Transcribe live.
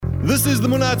This is the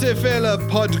Monate Fela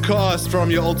podcast from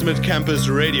your ultimate campus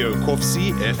radio,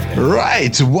 KOFC FM.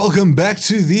 Right, welcome back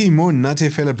to the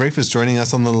Monate Fela breakfast. Joining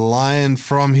us on the line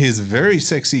from his very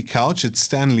sexy couch, it's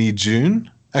Stanley June.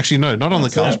 Actually, no, not on the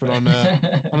couch, but on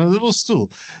a little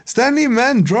stool. Stanley,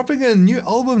 man, dropping a new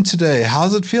album today.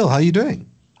 How's it feel? How are you doing?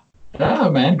 Oh,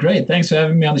 man, great. Thanks for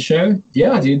having me on the show.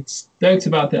 Yeah, dude, stoked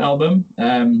about the album.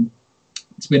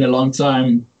 It's been a long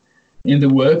time in the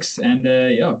works, and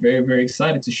very, very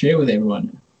excited to share with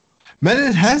everyone. Man,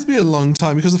 it has been a long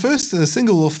time because the first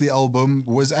single off the album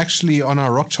was actually on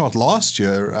our rock chart last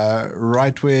year,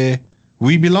 Right Where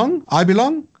We Belong, I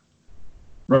Belong.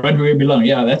 Right Where We Belong,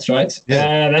 yeah, that's right.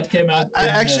 Yeah. That came out.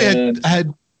 I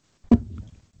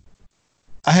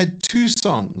had two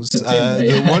songs.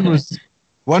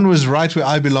 One was Right Where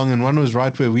I Belong and one was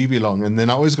Right Where We Belong. And then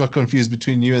I always got confused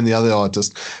between you and the other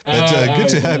artist. But good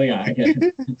to have.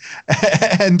 Okay.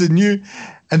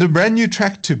 and a brand new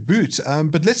track to boot.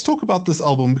 But let's talk about this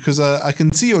album because I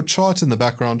can see your chart in the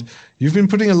background. You've been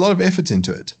putting a lot of effort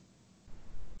into it.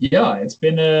 Yeah, it's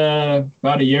been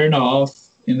about a year and a half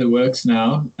in the works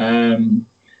now. And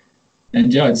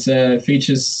yeah, it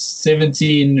features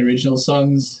 17 original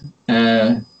songs,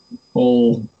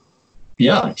 all...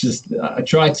 Yeah, I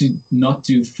try to not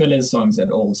do filler songs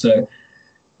at all. So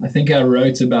I think I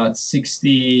wrote about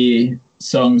 60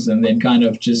 songs and then kind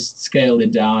of just scaled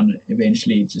it down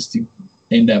eventually just to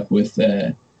end up with,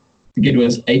 I think it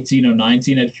was 18 or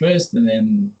 19 at first, and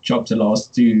then chopped the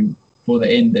last two for the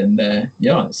end. And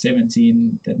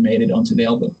 17 that made it onto the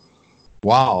album.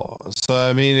 Wow. So,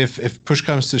 I mean, if push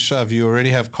comes to shove, you already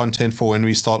have content for when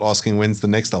we start asking when's the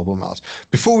next album out.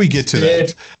 Before we get to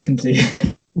that.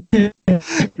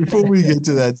 Before we get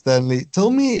to that, Stanley,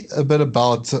 tell me a bit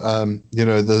about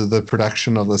the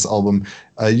production of this album.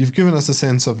 You've given us a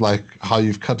sense of like how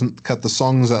you've cut the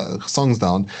songs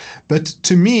down, but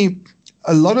to me,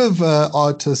 a lot of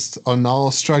artists are now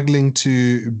struggling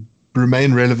to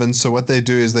remain relevant. So what they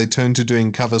do is they turn to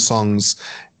doing cover songs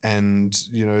and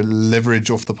leverage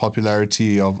off the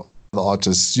popularity of the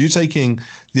artists. You taking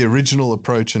the original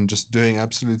approach and just doing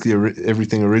absolutely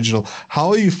everything original. How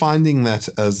are you finding that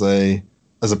as a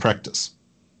practice?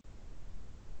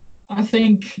 I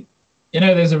think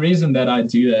there's a reason that I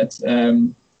do that,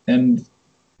 and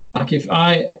like if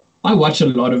I watch a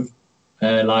lot of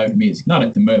live music, not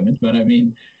at the moment, but I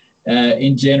mean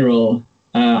in general,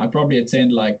 I probably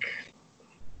attend like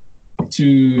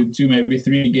two maybe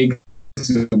 3 gigs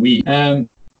a week,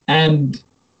 and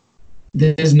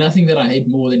there's nothing that I hate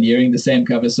more than hearing the same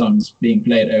cover songs being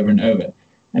played over and over.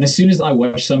 And as soon as I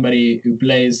watch somebody who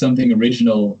plays something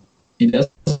original, it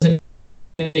doesn't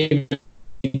need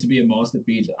to be a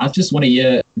masterpiece. I just want to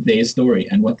hear their story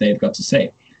and what they've got to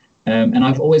say. And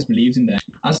I've always believed in that.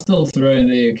 I still throw in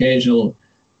the occasional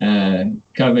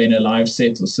cover in a live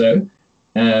set or so.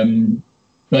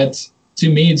 But to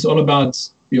me, it's all about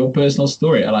your personal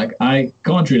story. I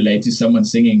can't relate to someone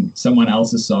singing someone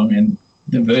else's song, and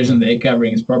the version they're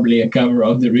covering is probably a cover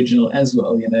of the original as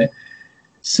well,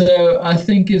 So I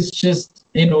think it's just,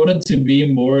 in order to be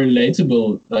more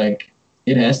relatable, like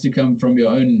it has to come from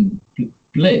your own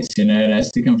place, it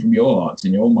has to come from your heart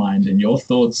and your mind and your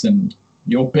thoughts and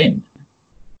your pen.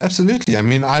 Absolutely. I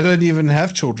mean, I don't even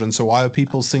have children, so why are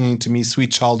people singing to me,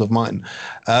 "Sweet Child of Mine"?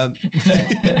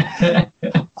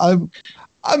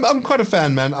 I'm quite a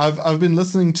fan, man. I've been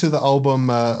listening to the album,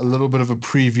 a little bit of a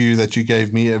preview that you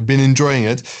gave me. I've been enjoying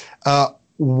it.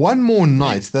 One More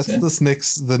Night. That's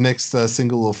the next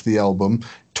single off the album.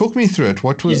 Talk me through it.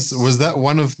 What was that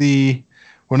one of the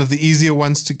easier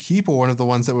ones to keep, or one of the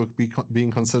ones that were being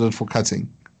considered for cutting?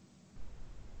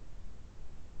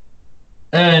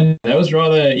 And that was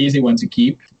rather an easy one to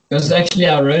keep. Because actually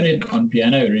I wrote it on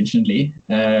piano originally,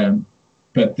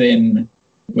 but then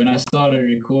when I started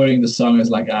recording the song, I was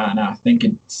like, no, I think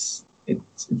it's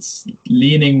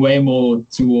leaning way more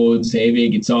towards heavy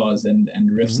guitars and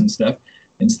riffs and stuff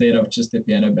instead of just a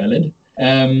piano ballad.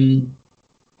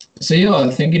 So yeah,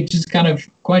 I think it just kind of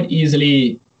quite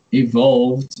easily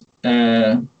evolved.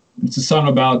 It's a song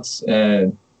about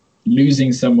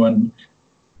losing someone,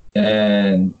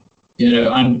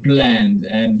 unplanned,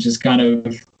 and just kind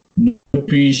of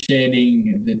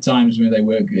appreciating the times when they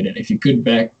were good. And if you could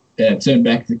turn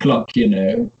back the clock,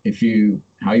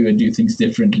 how you would do things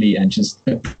differently, and just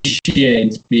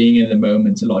appreciate being in the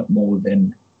moment a lot more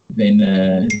than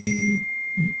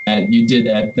you did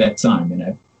at that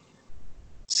time,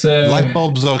 So light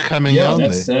bulbs are coming on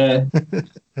there.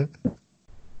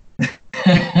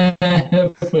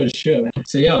 For sure.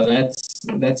 So yeah,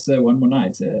 that's One More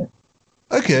Night.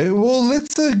 Okay, well,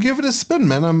 let's give it a spin,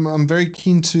 man. I'm very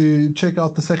keen to check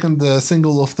out the second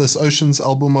single of this Oceans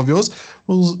album of yours.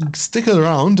 We'll stick it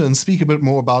around and speak a bit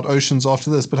more about Oceans after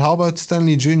this. But how about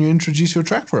Stanley Jr. introduce your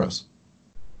track for us?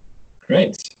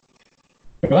 Great.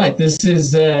 Right, this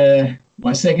is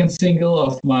my second single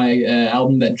of my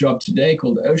album that dropped today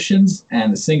called Oceans,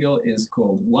 and the single is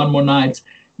called One More Night.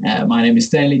 My name is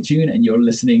Stanley June, and you're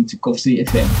listening to Koffsy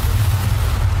FM.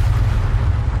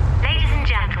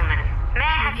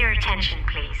 Your attention,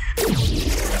 please.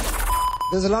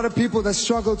 There's a lot of people that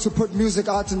struggle to put music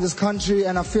out in this country,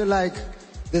 and I feel like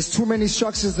there's too many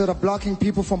structures that are blocking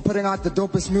people from putting out the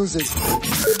dopest music.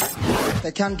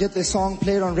 They can't get their song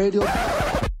played on radio.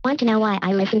 Want to know why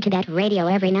I listen to that radio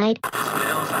every night?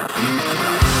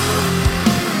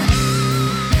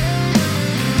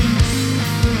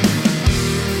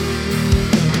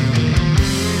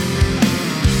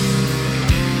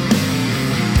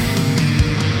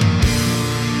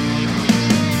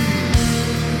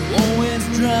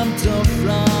 Dreamt of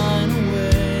flying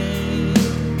away,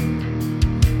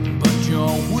 but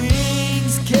your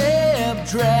wings kept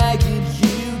dragging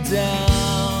you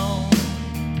down.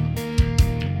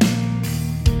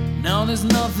 Now there's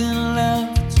nothing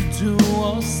left to do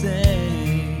or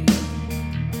say,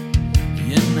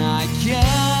 and I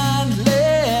can't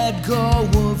let go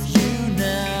of you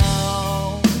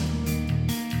now.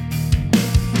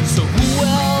 So who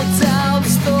will tell the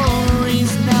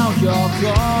stories now you're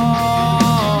gone?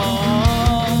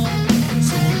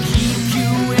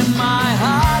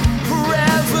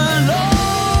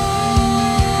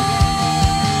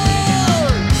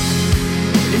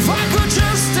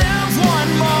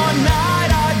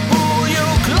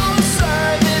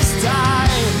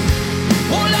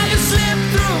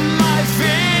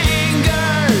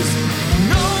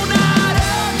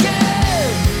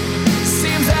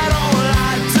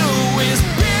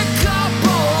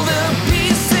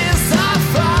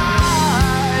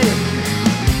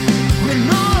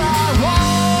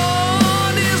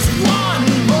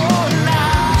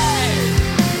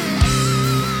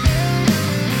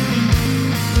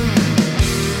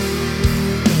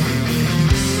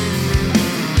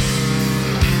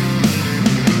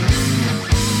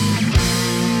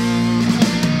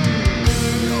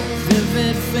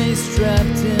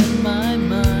 Trapped in my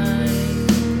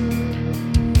mind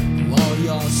while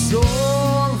you're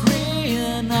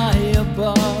soaring high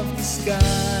above the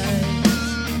skies.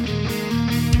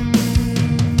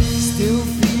 Still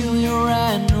feel your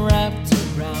hand wrapped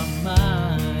around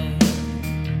mine.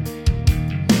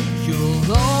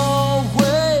 You'll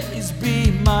always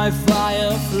be my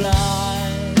firefly.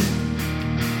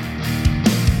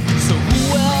 So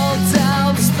who will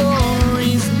tell the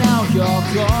stories now you're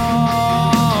gone?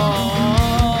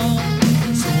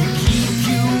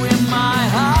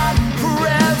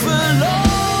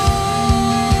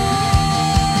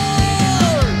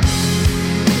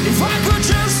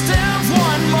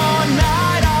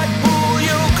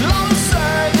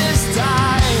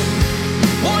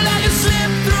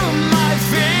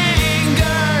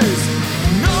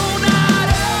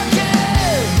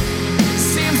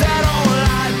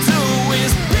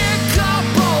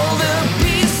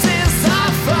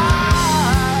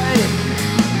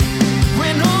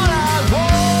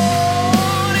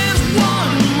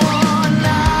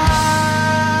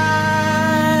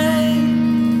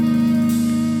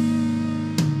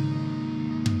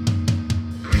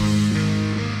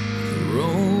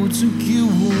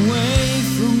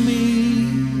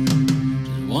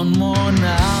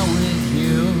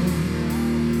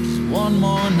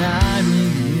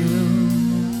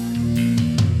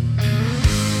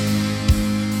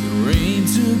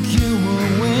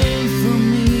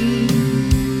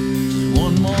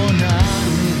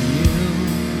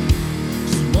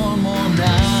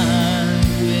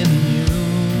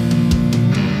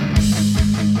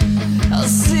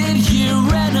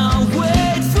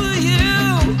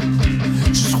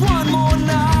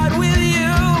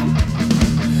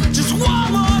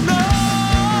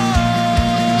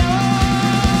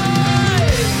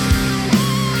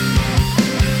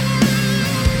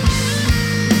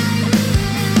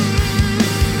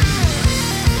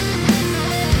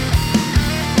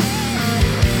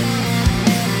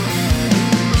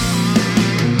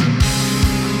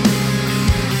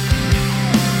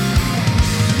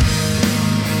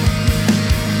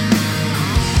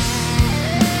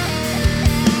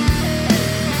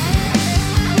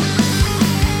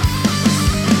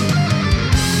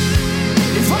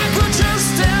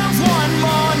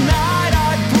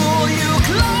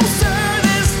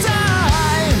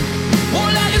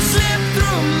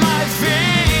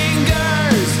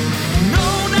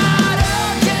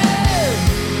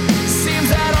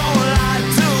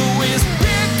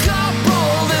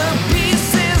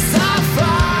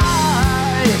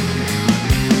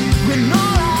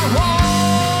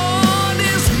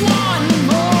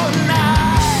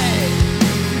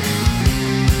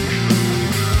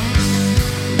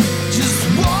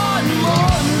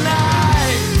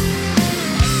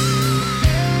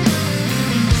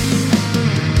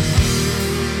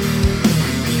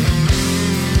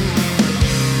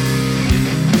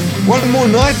 One More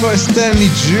Night by Stanley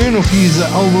June off his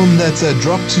album that's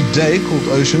dropped today called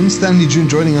Ocean. Stanley June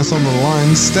joining us on the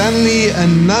line. Stanley,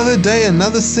 another day,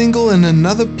 another single, and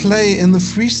another play in the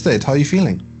Free State. How are you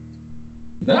feeling?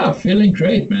 Yeah, feeling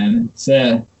great, man. It's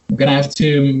I'm gonna have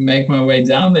to make my way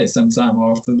down there sometime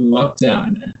after the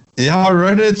lockdown. Yeah,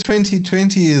 Rona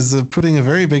 2020 is putting a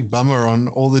very big bummer on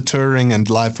all the touring and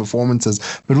live performances,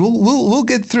 but we'll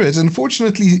get through it.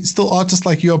 Unfortunately, still artists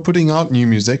like you are putting out new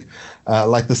music,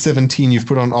 like the 17 you've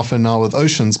put on offer now with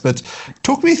Oceans. But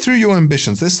talk me through your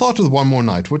ambitions. Let's start with One More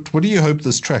Night. What do you hope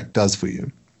this track does for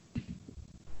you?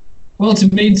 Well,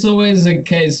 to me, it's always a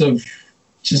case of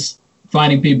just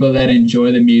finding people that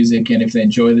enjoy the music, and if they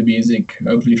enjoy the music,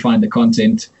 hopefully find the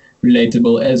content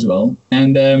relatable as well.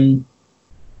 And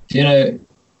you know,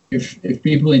 if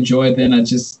people enjoy it, then I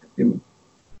just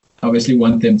obviously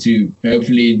want them to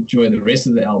hopefully enjoy the rest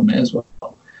of the album as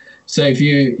well. So if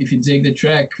you dig the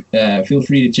track, feel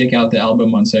free to check out the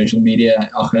album on social media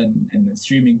and the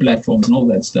streaming platforms and all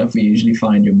that stuff. We usually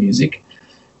find your music.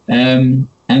 And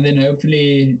then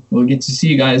hopefully we'll get to see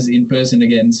you guys in person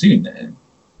again soon.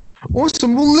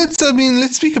 Awesome. Well, let's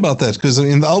speak about that, because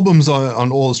the album's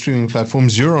on all streaming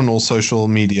platforms. You're on all social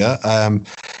media,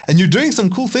 and you're doing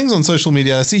some cool things on social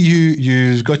media. I see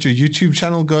you got your YouTube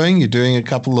channel going. You're doing a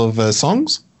couple of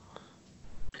songs.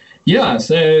 Yeah.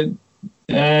 So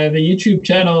the YouTube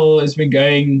channel has been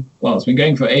going. Well, it's been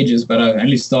going for ages, but I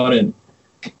only started,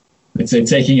 let's say,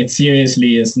 taking it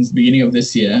seriously since the beginning of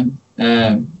this year.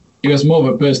 It was more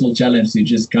of a personal challenge to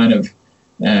just kind of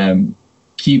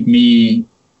keep me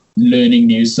learning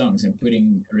new songs and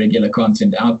putting regular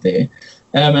content out there.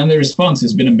 And the response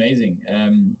has been amazing.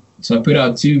 So I put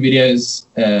out two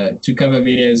cover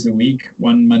videos a week,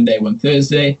 one Monday, one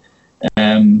Thursday.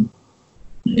 And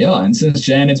since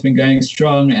Jan, it's been going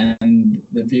strong, and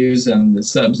the views and the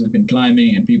subs have been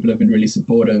climbing, and people have been really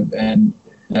supportive, and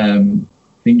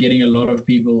been getting a lot of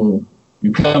people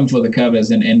who come for the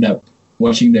covers and end up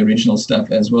watching the original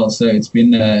stuff as well. So it's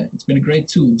been a great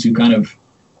tool to kind of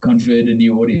convert a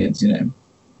new audience, you know.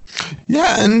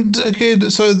 Yeah, and okay,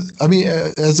 so I mean,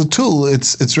 as a tool,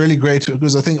 it's really great,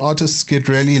 because I think artists get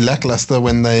really lackluster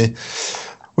when they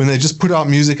just put out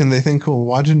music and they think, oh,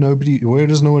 where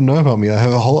does no one know about me? I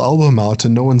have a whole album out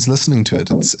and no one's listening to it.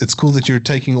 It's cool that you're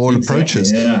taking all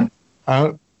approaches. Yeah.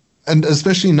 And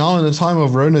especially now in the time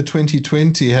of Rona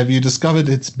 2020, have you discovered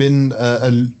it's been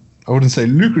I wouldn't say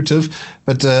lucrative,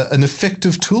 but an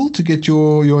effective tool to get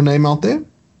your name out there?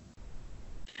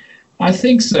 I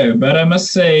think so, but I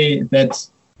must say that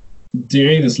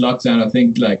during this lockdown, I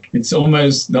think it's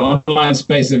almost, the online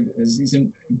space has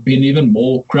been even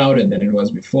more crowded than it was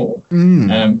before.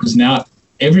 Because now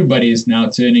everybody is now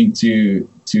turning to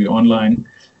online.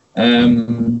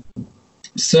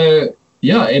 So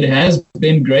yeah, it has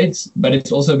been great, but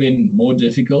it's also been more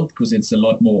difficult because it's a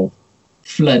lot more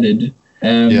flooded.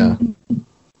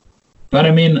 But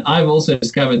I mean, I've also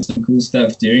discovered some cool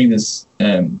stuff during this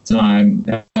time,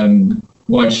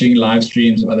 watching live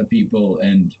streams of other people,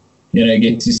 and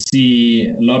get to see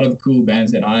a lot of cool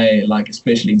bands that I like,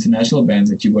 especially international bands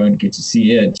that you won't get to see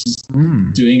here. Just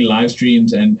doing live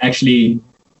streams and actually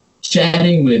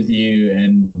chatting with you,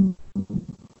 and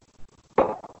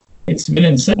it's been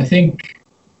insane. I think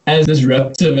as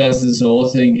disruptive as this whole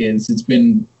thing is, it's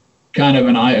been kind of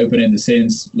an eye-opener in the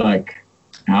sense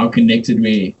how connected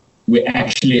we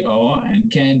actually are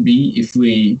and can be if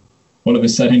we all of a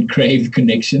sudden crave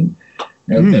connection.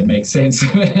 I hope that makes sense.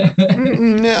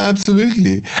 Yeah,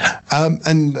 absolutely.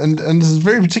 And this is a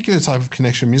very particular type of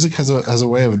connection. Music has a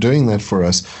way of doing that for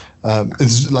us.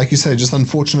 It's like you say, just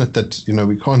unfortunate that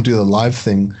we can't do the live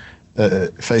thing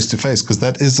face to face, because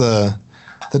that is a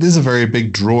very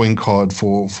big drawing card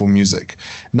for music.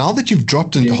 Now that you've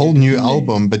dropped a whole new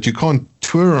album, but you can't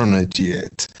tour on it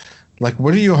yet,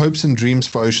 what are your hopes and dreams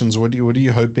for Oceans? What are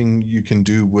you hoping you can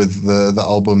do with the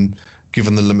album,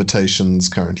 given the limitations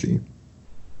currently?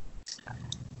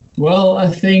 Well, I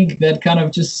think that kind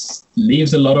of just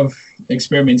leaves a lot of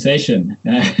experimentation.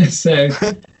 So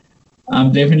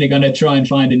I'm definitely going to try and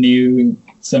find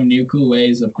some new cool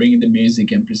ways of bringing the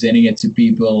music and presenting it to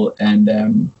people,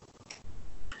 and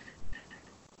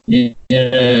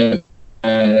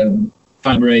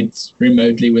collaborate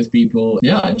remotely with people.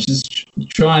 Yeah, just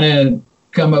trying to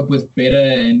come up with better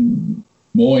and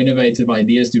more innovative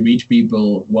ideas to reach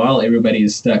people while everybody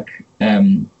is stuck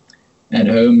at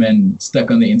home and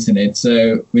stuck on the internet.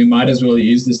 So we might as well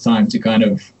use this time to kind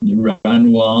of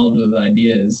run wild with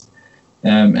ideas,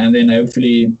 and then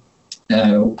hopefully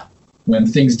when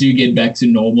things do get back to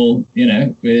normal,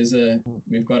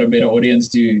 we've got a better audience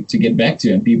to get back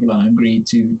to, and people are hungry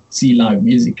to see live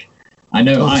music. I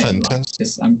know fantastic.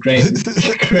 I'm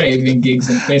craving gigs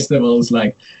and festivals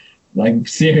like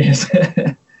serious.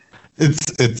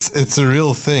 It's a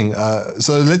real thing.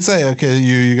 So let's say, okay,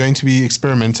 you're going to be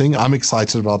experimenting. I'm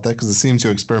excited about that because it seems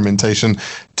your experimentation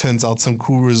turns out some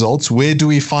cool results. Where do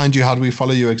we find you? How do we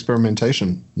follow your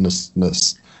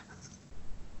experimentation-ness?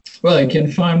 Well, you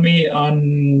can find me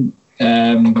on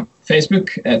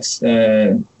Facebook at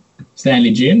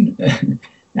Stanley June.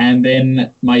 And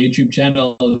then my YouTube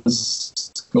channel is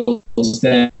called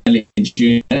Stanley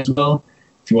June as well.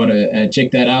 If you want to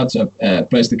check that out, so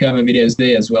post the cover videos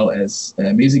there as well as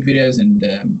music videos.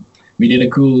 And we did a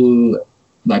cool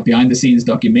behind the scenes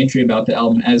documentary about the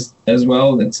album as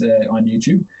well. That's on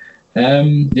YouTube.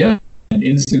 And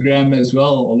Instagram as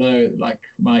well, although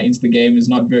my Insta game is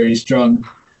not very strong.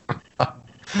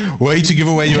 Way to give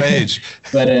away your age.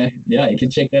 But you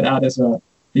can check that out as well.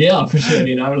 Yeah, for sure.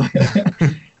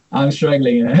 I'm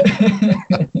struggling.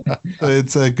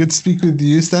 It's good to speak with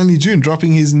you. Stanley June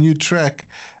dropping his new track,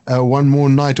 One More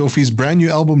Night, off his brand new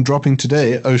album dropping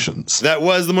today, Oceans. That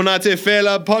was the Monate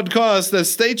Fela podcast.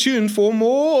 Stay tuned for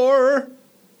more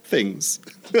things.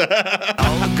 All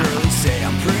the girls say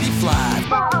I'm pretty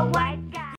fly.